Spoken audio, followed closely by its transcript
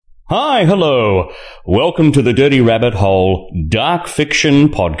Hi, hello. Welcome to the Dirty Rabbit Hole Dark Fiction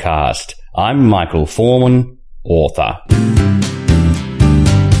Podcast. I'm Michael Forman, author.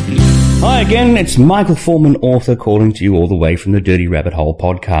 Hi again, it's Michael Forman, author, calling to you all the way from the Dirty Rabbit Hole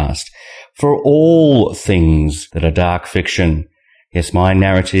Podcast. For all things that are dark fiction, yes, my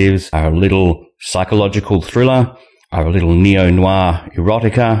narratives are a little psychological thriller, are a little neo-noir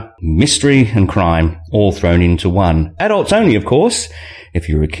erotica, mystery and crime, all thrown into one. Adults only, of course. If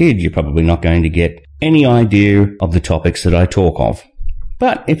you're a kid, you're probably not going to get any idea of the topics that I talk of.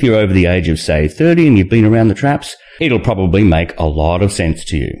 But if you're over the age of, say, 30 and you've been around the traps, it'll probably make a lot of sense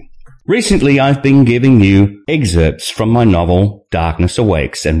to you. Recently, I've been giving you excerpts from my novel, Darkness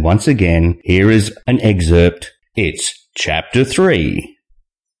Awakes, and once again, here is an excerpt. It's Chapter 3.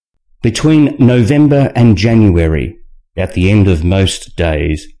 Between November and January, at the end of most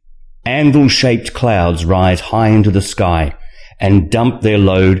days, anvil-shaped clouds rise high into the sky and dump their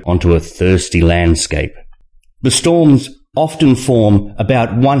load onto a thirsty landscape. The storms often form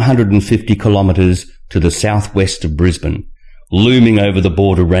about 150 kilometres to the southwest of Brisbane, looming over the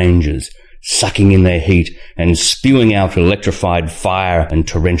border ranges, sucking in their heat and spewing out electrified fire and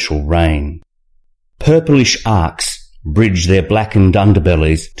torrential rain. Purplish arcs bridge their blackened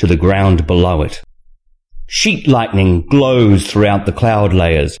underbellies to the ground below it. Sheet lightning glows throughout the cloud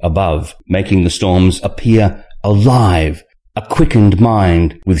layers above, making the storms appear alive, a quickened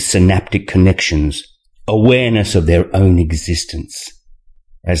mind with synaptic connections, awareness of their own existence.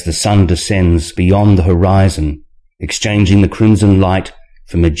 As the sun descends beyond the horizon, exchanging the crimson light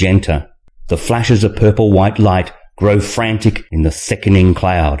for magenta, the flashes of purple-white light grow frantic in the thickening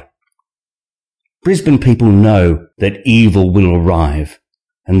cloud. Brisbane people know that evil will arrive,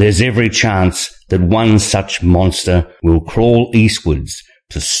 and there's every chance that one such monster will crawl eastwards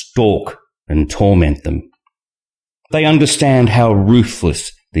to stalk and torment them. They understand how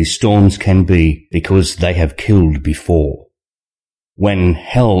ruthless these storms can be because they have killed before. When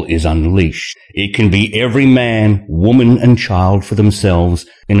hell is unleashed, it can be every man, woman and child for themselves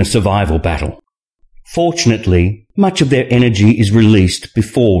in a survival battle. Fortunately, much of their energy is released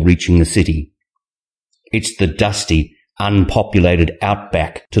before reaching the city. It's the dusty, unpopulated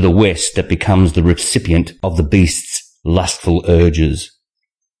outback to the west that becomes the recipient of the beast's lustful urges.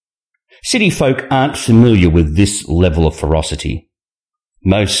 City folk aren't familiar with this level of ferocity.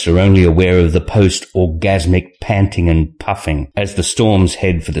 Most are only aware of the post-orgasmic panting and puffing as the storms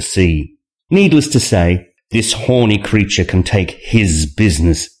head for the sea. Needless to say, this horny creature can take his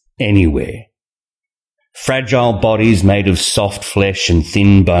business anywhere. Fragile bodies made of soft flesh and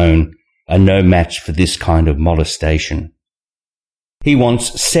thin bone are no match for this kind of molestation. He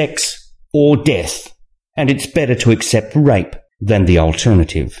wants sex or death, and it's better to accept rape than the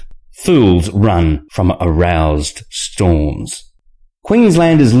alternative. Fools run from aroused storms.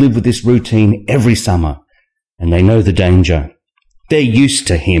 Queenslanders live with this routine every summer, and they know the danger. They're used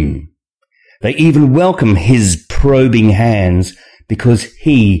to him. They even welcome his probing hands because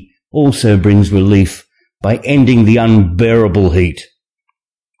he also brings relief by ending the unbearable heat.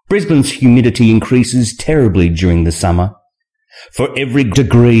 Brisbane's humidity increases terribly during the summer. For every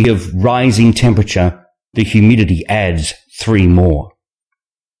degree of rising temperature, the humidity adds 3 more.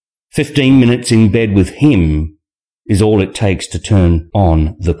 15 minutes in bed with him is all it takes to turn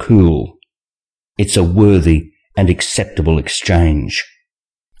on the cool. It's a worthy and acceptable exchange.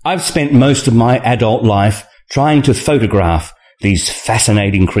 I've spent most of my adult life trying to photograph these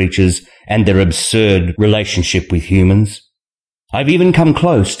fascinating creatures and their absurd relationship with humans. I've even come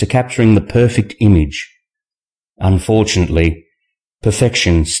close to capturing the perfect image. Unfortunately,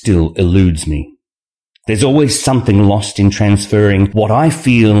 perfection still eludes me. There's always something lost in transferring what I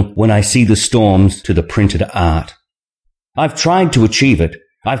feel when I see the storms to the printed art. I've tried to achieve it.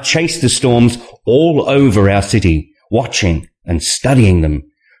 I've chased the storms all over our city, watching and studying them,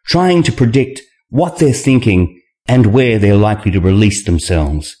 trying to predict what they're thinking and where they're likely to release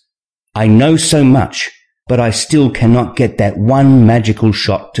themselves. I know so much, but I still cannot get that one magical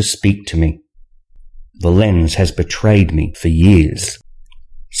shot to speak to me. The lens has betrayed me for years.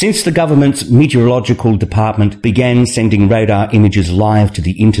 Since the government's meteorological department began sending radar images live to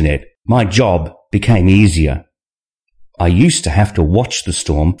the internet, my job became easier. I used to have to watch the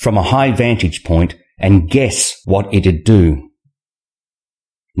storm from a high vantage point and guess what it'd do.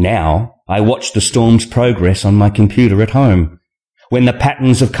 Now, I watch the storm's progress on my computer at home. When the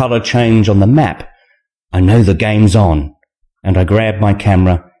patterns of colour change on the map, I know the game's on, and I grab my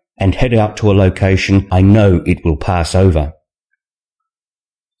camera and head out to a location I know it will pass over.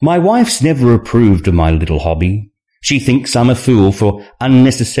 My wife's never approved of my little hobby. She thinks I'm a fool for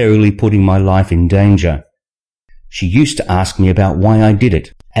unnecessarily putting my life in danger. she used to ask me about why I did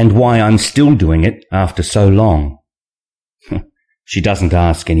it and why I'm still doing it after so long. She doesn't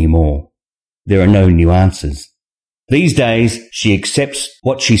ask anymore. There are no new answers. These days, she accepts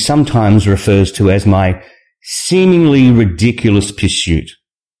what she sometimes refers to as my seemingly ridiculous pursuit.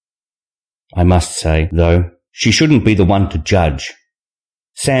 I must say, though, she shouldn't be the one to judge.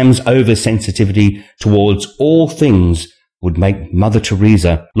 Sam's oversensitivity towards all things would make Mother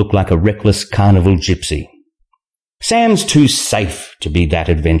Teresa look like a reckless carnival gypsy. Sam's too safe to be that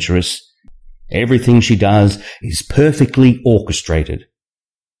adventurous. Everything she does is perfectly orchestrated.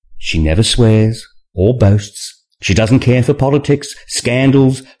 She never swears or boasts. She doesn't care for politics,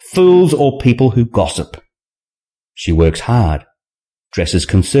 scandals, fools, or people who gossip. She works hard, dresses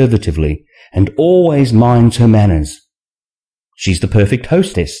conservatively, and always minds her manners. She's the perfect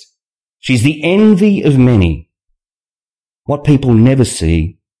hostess. She's the envy of many. What people never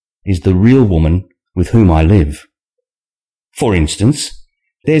see is the real woman with whom I live. For instance,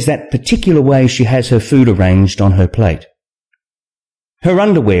 there's that particular way she has her food arranged on her plate. Her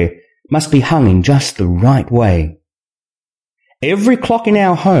underwear must be hung in just the right way. Every clock in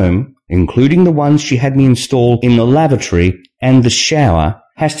our home, including the ones she had me install in the lavatory and the shower,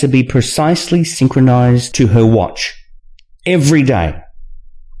 has to be precisely synchronized to her watch. Every day.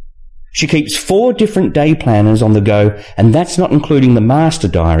 She keeps 4 different day planners on the go, and that's not including the master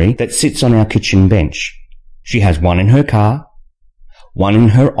diary that sits on our kitchen bench. She has one in her car, one in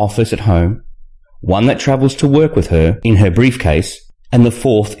her office at home, one that travels to work with her in her briefcase, and the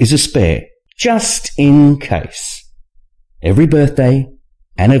 4th is a spare, just in case. Every birthday,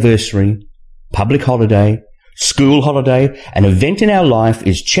 anniversary, public holiday, school holiday, an event in our life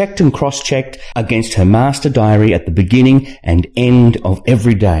is checked and cross-checked against her master diary at the beginning and end of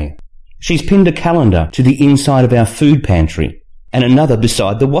every day. She's pinned a calendar to the inside of our food pantry and another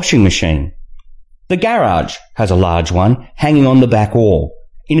beside the washing machine. The garage has a large one hanging on the back wall,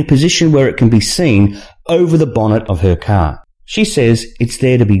 in a position where it can be seen over the bonnet of her car. She says it's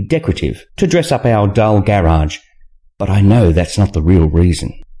there to be decorative, to dress up our dull garage, but I know that's not the real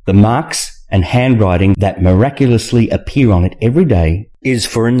reason. The marks and handwriting that miraculously appear on it every day is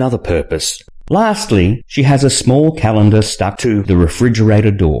for another purpose. Lastly, she has a small calendar stuck to the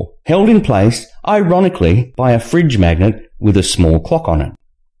refrigerator door, held in place, ironically, by a fridge magnet with a small clock on it.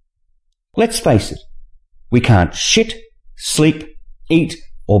 Let's face it, we can't shit, sleep, eat,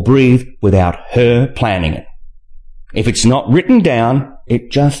 or breathe without her planning it. If it's not written down, it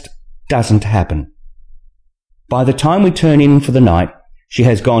just doesn't happen. By the time we turn in for the night, she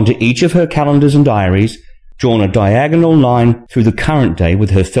has gone to each of her calendars and diaries, drawn a diagonal line through the current day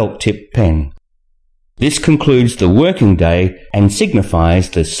with her felt-tip pen. This concludes the working day and signifies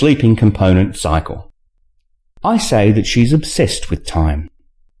the sleeping component cycle. I say that she's obsessed with time.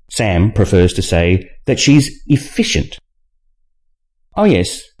 Sam prefers to say that she's efficient. Oh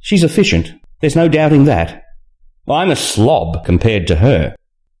yes, she's efficient. There's no doubting that. I'm a slob compared to her.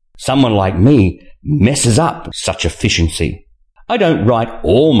 Someone like me messes up such efficiency. I don't write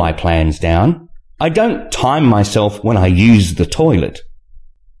all my plans down. I don't time myself when I use the toilet.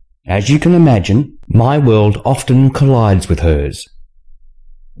 As you can imagine, my world often collides with hers.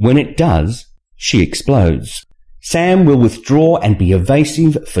 When it does, she explodes. Sam will withdraw and be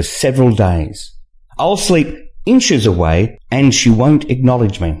evasive for several days. I'll sleep inches away and she won't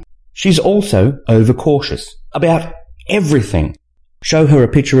acknowledge me. She's also overcautious about everything. Show her a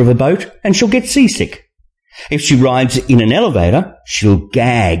picture of a boat and she'll get seasick. If she rides in an elevator, she'll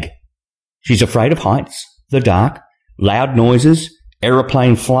gag. She's afraid of heights, the dark, loud noises,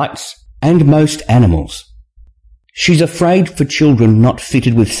 aeroplane flights, and most animals. She's afraid for children not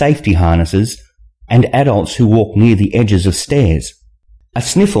fitted with safety harnesses and adults who walk near the edges of stairs. A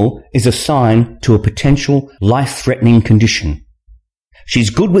sniffle is a sign to a potential life-threatening condition. She's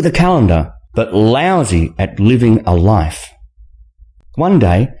good with a calendar, but lousy at living a life. One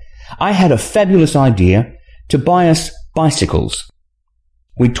day, I had a fabulous idea to buy us bicycles.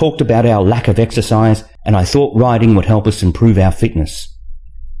 We talked about our lack of exercise, and I thought riding would help us improve our fitness.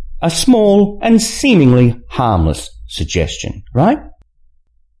 A small and seemingly harmless suggestion, right?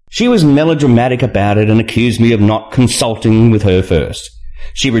 She was melodramatic about it and accused me of not consulting with her first.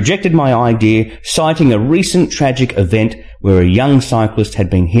 She rejected my idea, citing a recent tragic event where a young cyclist had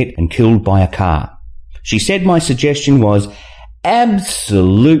been hit and killed by a car. She said my suggestion was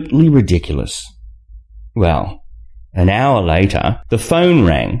absolutely ridiculous. Well, an hour later, the phone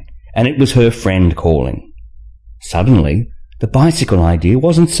rang, and it was her friend calling. Suddenly, the bicycle idea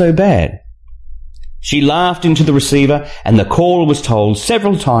wasn't so bad. She laughed into the receiver, and the caller was told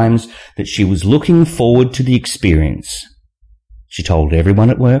several times that she was looking forward to the experience. She told everyone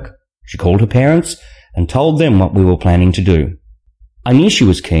at work, she called her parents, and told them what we were planning to do. I knew she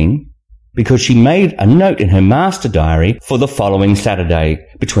was keen because she made a note in her master diary for the following Saturday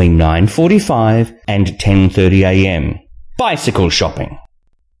between 9:45 and 10:30 a.m. Bicycle shopping.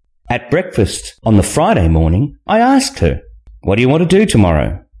 At breakfast on the Friday morning, I asked her, "What do you want to do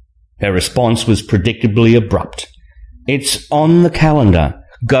tomorrow?" Her response was predictably abrupt. "It's on the calendar.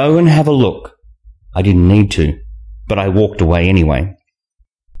 Go and have a look." I didn't need to, but I walked away anyway.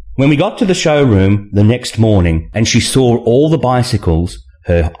 When we got to the showroom the next morning and she saw all the bicycles,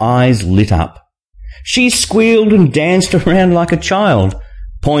 her eyes lit up. She squealed and danced around like a child,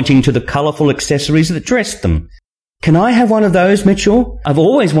 pointing to the colourful accessories that dressed them. "Can I have one of those, Mitchell? I've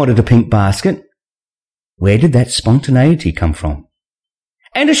always wanted a pink basket." Where did that spontaneity come from?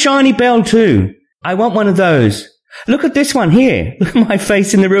 "And a shiny bell too. I want one of those. Look at this one here. Look at my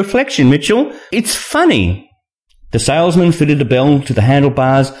face in the reflection, Mitchell. It's funny." The salesman fitted a bell to the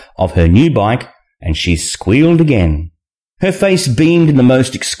handlebars of her new bike and she squealed again. Her face beamed in the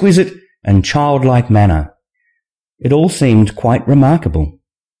most exquisite and childlike manner. It all seemed quite remarkable.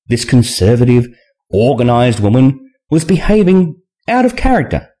 This conservative, organised woman was behaving out of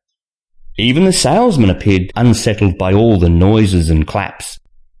character. Even the salesman appeared unsettled by all the noises and claps.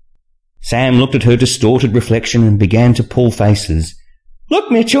 Sam looked at her distorted reflection and began to pull faces. "Look,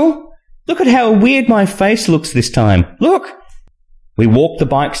 Mitchell! Look at how weird my face looks this time. Look!" We walked the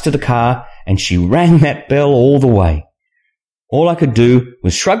bikes to the car and she rang that bell all the way. All I could do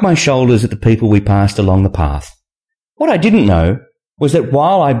was shrug my shoulders at the people we passed along the path. What I didn't know was that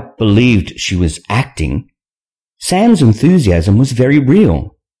while I believed she was acting, Sam's enthusiasm was very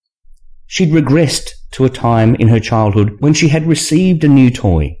real. She'd regressed to a time in her childhood when she had received a new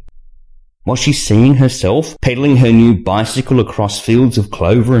toy. Was she seeing herself pedalling her new bicycle across fields of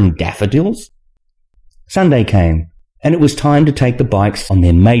clover and daffodils? Sunday came, and it was time to take the bikes on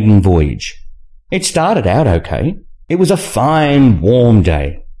their maiden voyage. It started out okay. It was a fine, warm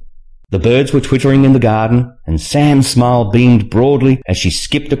day. The birds were twittering in the garden, and Sam's smile beamed broadly as she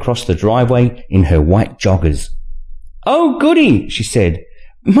skipped across the driveway in her white joggers. "Oh, goody," she said.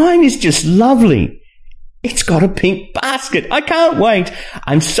 "Mine is just lovely. It's got a pink basket. I can't wait.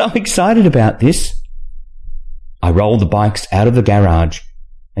 I'm so excited about this." I rolled the bikes out of the garage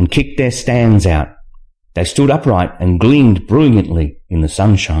and kicked their stands out. They stood upright and gleamed brilliantly in the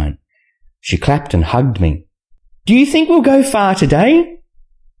sunshine. She clapped and hugged me. "Do you think we'll go far today?"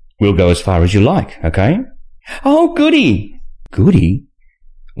 "We'll go as far as you like, okay?" "Oh, goody." Goody?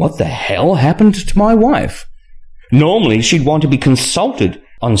 What the hell happened to my wife? Normally she'd want to be consulted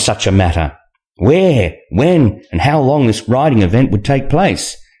on such a matter. Where, when, and how long this riding event would take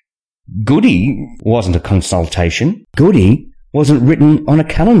place. Goody wasn't a consultation. Goody wasn't written on a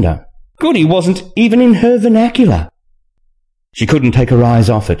calendar. Goody wasn't even in her vernacular. She couldn't take her eyes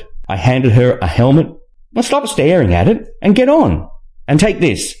off it. I handed her a helmet. "Well, stop staring at it and get on. And take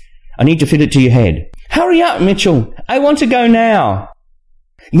this. I need to fit it to your head." "Hurry up, Mitchell. I want to go now."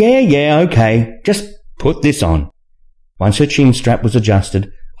 Yeah, okay. Just put this on." Once her chin strap was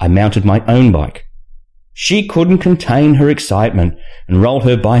adjusted, I mounted my own bike. She couldn't contain her excitement and rolled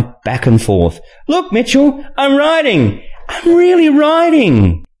her bike back and forth. "Look, Mitchell, I'm riding. I'm really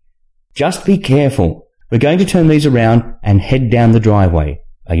riding." "Just be careful. We're going to turn these around and head down the driveway.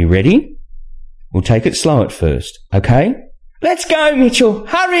 Are you ready? We'll take it slow at first, okay?" "Let's go, Mitchell.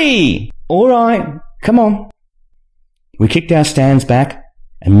 Hurry!" "All right. Come on." We kicked our stands back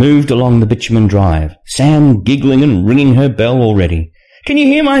and moved along the bitumen drive, Sam giggling and ringing her bell already. "Can you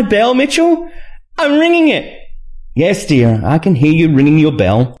hear my bell, Mitchell? I'm ringing it." "Yes, dear, I can hear you ringing your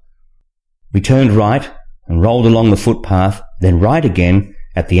bell." We turned right and rolled along the footpath, then right again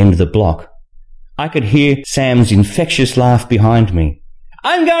at the end of the block. I could hear Sam's infectious laugh behind me.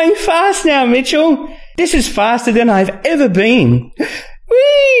 "I'm going fast now, Mitchell. This is faster than I've ever been.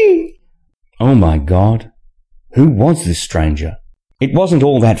 Whee!" Oh my God. Who was this stranger? It wasn't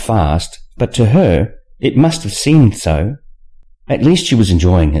all that fast, but to her it must have seemed so. At least she was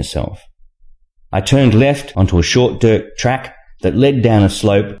enjoying herself. I turned left onto a short dirt track that led down a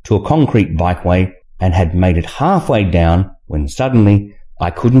slope to a concrete bikeway and had made it halfway down when suddenly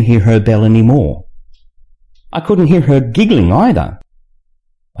I couldn't hear her bell anymore. I couldn't hear her giggling either.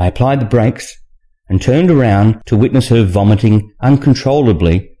 I applied the brakes and turned around to witness her vomiting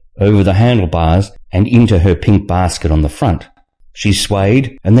uncontrollably over the handlebars and into her pink basket on the front. She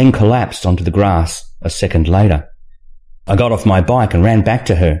swayed and then collapsed onto the grass a second later. I got off my bike and ran back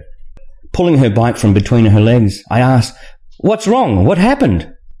to her. Pulling her bike from between her legs, I asked, "What's wrong? What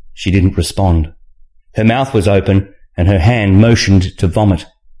happened?" She didn't respond. Her mouth was open and her hand motioned to vomit.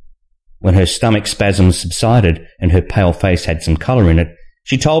 When her stomach spasms subsided and her pale face had some colour in it,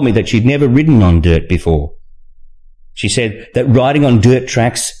 She told me that she'd never ridden on dirt before. She said that riding on dirt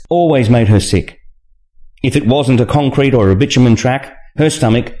tracks always made her sick. If it wasn't a concrete or a bitumen track, her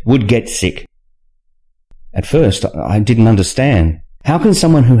stomach would get sick. At first, I didn't understand. How can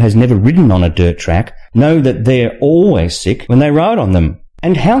someone who has never ridden on a dirt track know that they're always sick when they ride on them?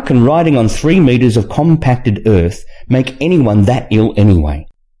 And how can riding on 3 meters of compacted earth make anyone that ill anyway?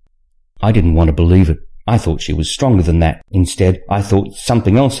 I didn't want to believe it. I thought she was stronger than that. Instead, I thought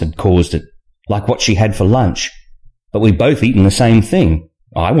something else had caused it, like what she had for lunch. But we'd both eaten the same thing.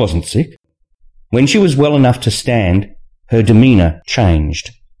 I wasn't sick. When she was well enough to stand, her demeanour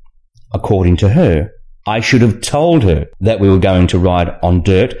changed. According to her, I should have told her that we were going to ride on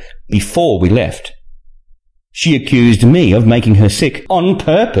dirt before we left. She accused me of making her sick on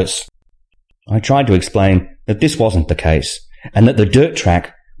purpose. I tried to explain that this wasn't the case, and that the dirt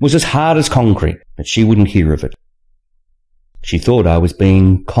track was as hard as concrete, but she wouldn't hear of it. She thought I was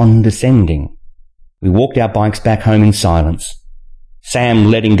being condescending. We walked our bikes back home in silence. Sam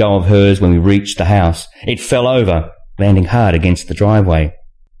letting go of hers when we reached the house. It fell over, landing hard against the driveway.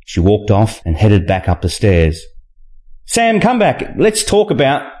 She walked off and headed back up the stairs. Sam, come back. Let's talk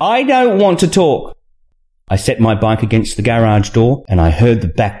about... I don't want to talk. I set my bike against the garage door and I heard the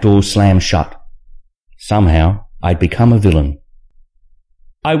back door slam shut. Somehow, I'd become a villain.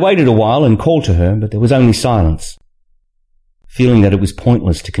 I waited a while and called to her, but there was only silence. Feeling that it was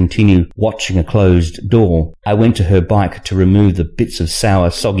pointless to continue watching a closed door, I went to her bike to remove the bits of sour,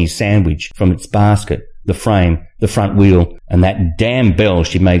 soggy sandwich from its basket, the frame, the front wheel, and that damn bell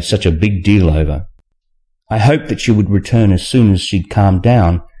she made such a big deal over. I hoped that she would return as soon as she'd calmed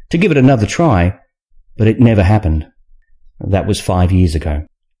down to give it another try, but it never happened. That was 5 years ago.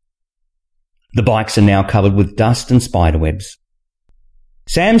 The bikes are now covered with dust and spiderwebs.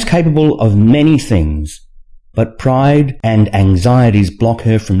 Sam's capable of many things, but pride and anxieties block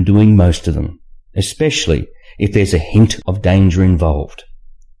her from doing most of them, especially if there's a hint of danger involved.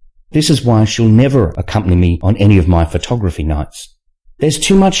 This is why she'll never accompany me on any of my photography nights. There's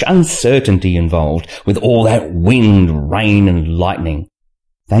too much uncertainty involved with all that wind, rain and lightning.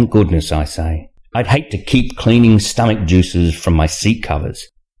 Thank goodness, I say. I'd hate to keep cleaning stomach juices from my seat covers.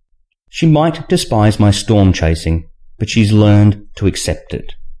 She might despise my storm chasing, but she's learned to accept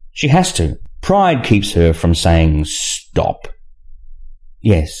it. She has to. Pride keeps her from saying stop.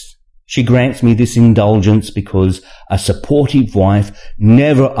 Yes, she grants me this indulgence because a supportive wife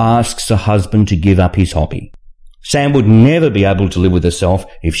never asks a husband to give up his hobby. Sam would never be able to live with herself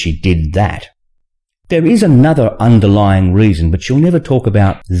if she did that. There is another underlying reason, but she'll never talk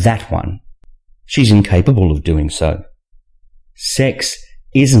about that one. She's incapable of doing so. Sex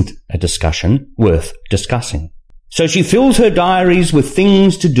isn't a discussion worth discussing. So she fills her diaries with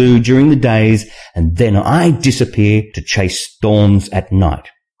things to do during the days, and then I disappear to chase storms at night.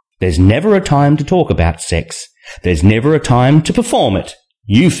 There's never a time to talk about sex. There's never a time to perform it.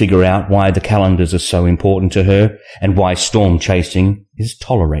 You figure out why the calendars are so important to her and why storm chasing is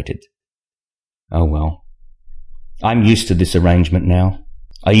tolerated. Oh well. I'm used to this arrangement now.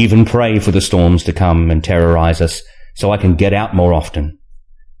 I even pray for the storms to come and terrorize us so I can get out more often.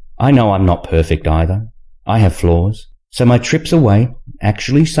 I know I'm not perfect either. I have flaws, so my trips away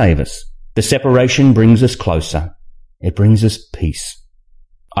actually save us. The separation brings us closer. It brings us peace.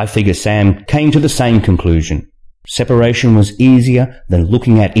 I figure Sam came to the same conclusion. Separation was easier than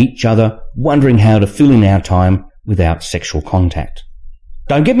looking at each other, wondering how to fill in our time without sexual contact.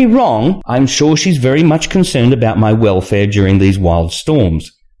 Don't get me wrong, I'm sure she's very much concerned about my welfare during these wild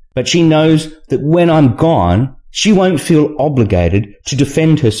storms. But she knows that when I'm gone, she won't feel obligated to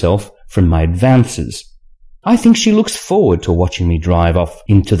defend herself from my advances. I think she looks forward to watching me drive off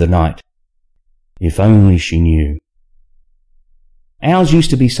into the night. If only she knew. Ours used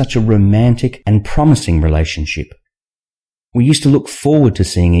to be such a romantic and promising relationship. We used to look forward to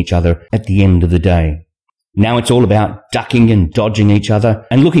seeing each other at the end of the day. Now it's all about ducking and dodging each other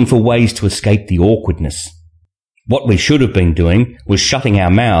and looking for ways to escape the awkwardness. What we should have been doing was shutting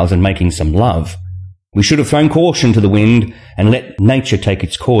our mouths and making some love. We should have thrown caution to the wind and let nature take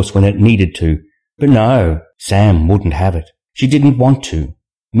its course when it needed to. But no, Sam wouldn't have it. She didn't want to.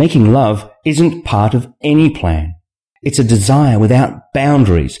 Making love isn't part of any plan. It's a desire without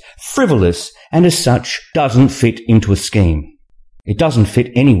boundaries, frivolous, and as such doesn't fit into a scheme. It doesn't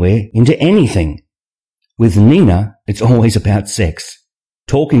fit anywhere into anything. With Nina, it's always about sex.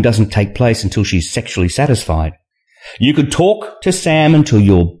 Talking doesn't take place until she's sexually satisfied. You could talk to Sam until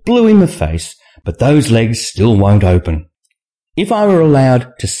you're blue in the face, but those legs still won't open. If I were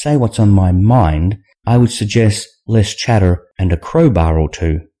allowed to say what's on my mind, I would suggest less chatter and a crowbar or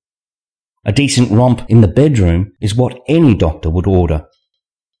two. A decent romp in the bedroom is what any doctor would order.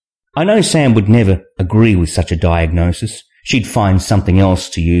 I know Sam would never agree with such a diagnosis. She'd find something else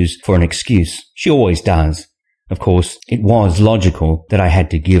to use for an excuse. She always does. Of course, it was logical that I had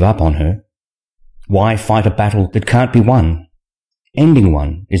to give up on her. Why fight a battle that can't be won? Ending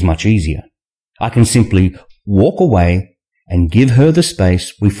one is much easier. I can simply walk away and give her the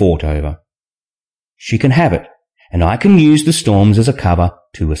space we fought over. She can have it, and I can use the storms as a cover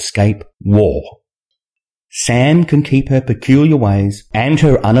to escape war. Sam can keep her peculiar ways and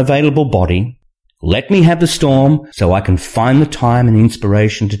her unavailable body. Let me have the storm so I can find the time and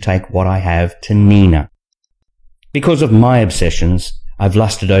inspiration to take what I have to Nina. Because of my obsessions, I've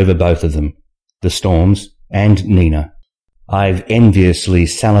lusted over both of them, the storms and Nina. I've enviously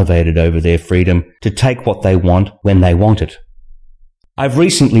salivated over their freedom to take what they want when they want it. I've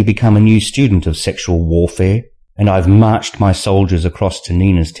recently become a new student of sexual warfare, and I've marched my soldiers across to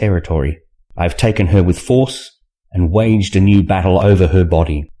Nina's territory. I've taken her with force and waged a new battle over her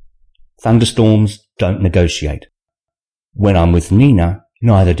body. Thunderstorms don't negotiate. When I'm with Nina,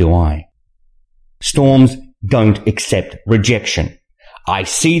 neither do I. Storms don't accept rejection. I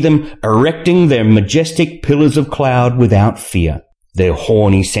see them erecting their majestic pillars of cloud without fear. Their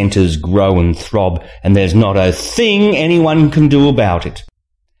horny centres grow and throb, and there's not a thing anyone can do about it.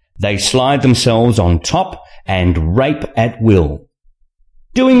 They slide themselves on top and rape at will,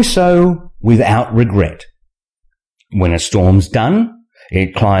 doing so without regret. When a storm's done,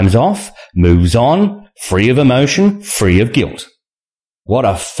 it climbs off, moves on, free of emotion, free of guilt. What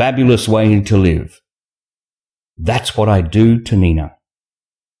a fabulous way to live. That's what I do to Nina.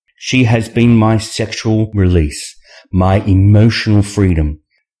 She has been my sexual release, my emotional freedom,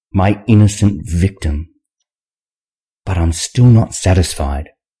 my innocent victim. But I'm still not satisfied.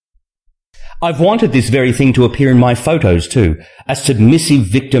 I've wanted this very thing to appear in my photos too, a submissive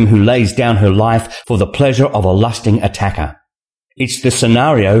victim who lays down her life for the pleasure of a lusting attacker. It's the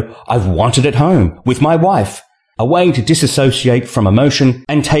scenario I've wanted at home with my wife, a way to disassociate from emotion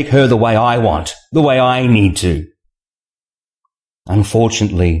and take her the way I want, the way I need to.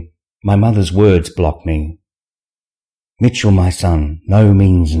 Unfortunately, my mother's words block me. Mitchell, my son, no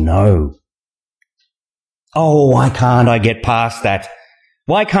means no. Oh, why can't I get past that?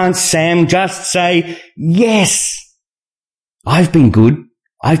 Why can't Sam just say yes? I've been good.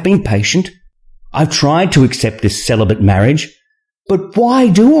 I've been patient. I've tried to accept this celibate marriage. But why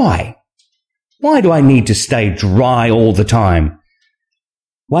do I? Why do I need to stay dry all the time?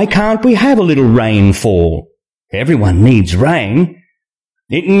 Why can't we have a little rain fall? Everyone needs rain.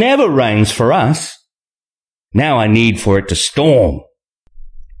 It never rains for us. Now I need for it to storm.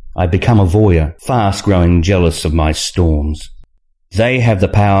 I become a voyeur, fast growing jealous of my storms. They have the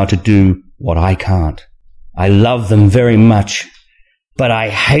power to do what I can't. I love them very much, but I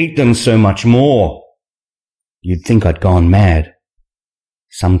hate them so much more. You'd think I'd gone mad.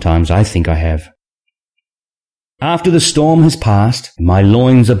 Sometimes I think I have. After the storm has passed, and my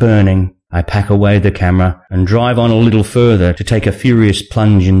loins are burning, I pack away the camera and drive on a little further to take a furious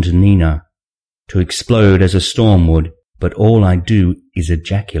plunge into Nina, to explode as a storm would, but all I do is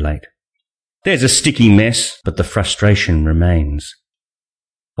ejaculate. There's a sticky mess, but the frustration remains.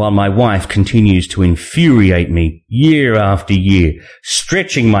 While my wife continues to infuriate me year after year,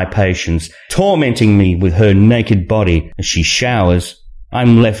 stretching my patience, tormenting me with her naked body as she showers,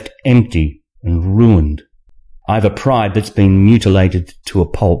 I'm left empty and ruined. I've a pride that's been mutilated to a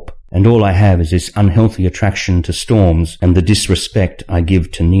pulp, and all I have is this unhealthy attraction to storms and the disrespect I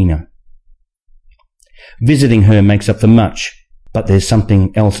give to Nina. Visiting her makes up for much, but there's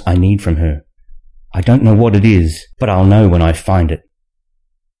something else I need from her. I don't know what it is, but I'll know when I find it.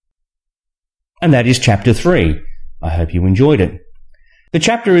 And that is Chapter 3. I hope you enjoyed it. The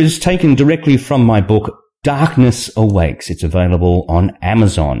chapter is taken directly from my book, Darkness Awakes. It's available on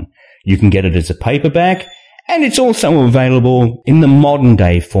Amazon. You can get it as a paperback, and it's also available in the modern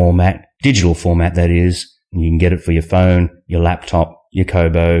day format, digital format that is. You can get it for your phone, your laptop, your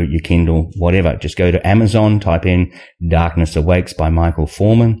Kobo, your Kindle, whatever. Just go to Amazon, type in Darkness Awakes by Michael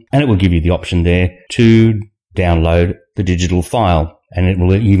Forman, and it will give you the option there to download the digital file. And it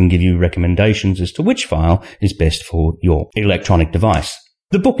will even give you recommendations as to which file is best for your electronic device.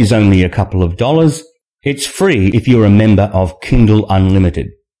 The book is only a couple of dollars. It's free if you're a member of Kindle Unlimited.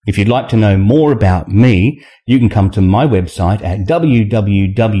 If you'd like to know more about me, you can come to my website at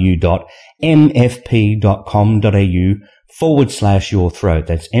www.mfp.com.au/your throat.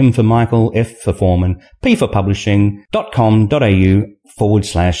 That's M for Michael, F for Foreman, P for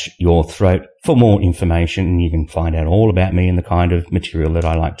publishing.com.au/your throat for more information, and you can find out all about me and the kind of material that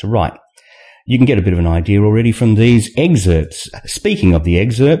I like to write. You can get a bit of an idea already from these excerpts. Speaking of the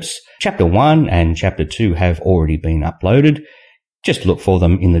excerpts, Chapter 1 and Chapter 2 have already been uploaded. Just look for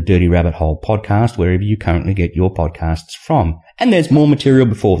them in the Dirty Rabbit Hole podcast, wherever you currently get your podcasts from. And there's more material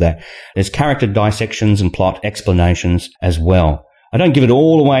before that. There's character dissections and plot explanations as well. I don't give it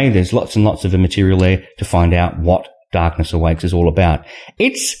all away. There's lots and lots of material there to find out what Darkness Awakes is all about.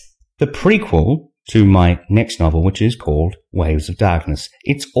 It's the prequel to my next novel, which is called Waves of Darkness.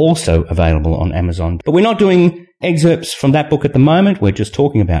 It's also available on Amazon. But we're not doing excerpts from that book at the moment. We're just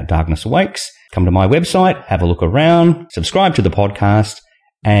talking about Darkness Awakes. Come to my website, have a look around, subscribe to the podcast,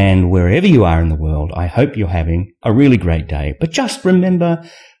 and wherever you are in the world, I hope you're having a really great day. But just remember,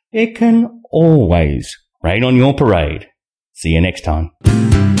 it can always rain on your parade. See you next time.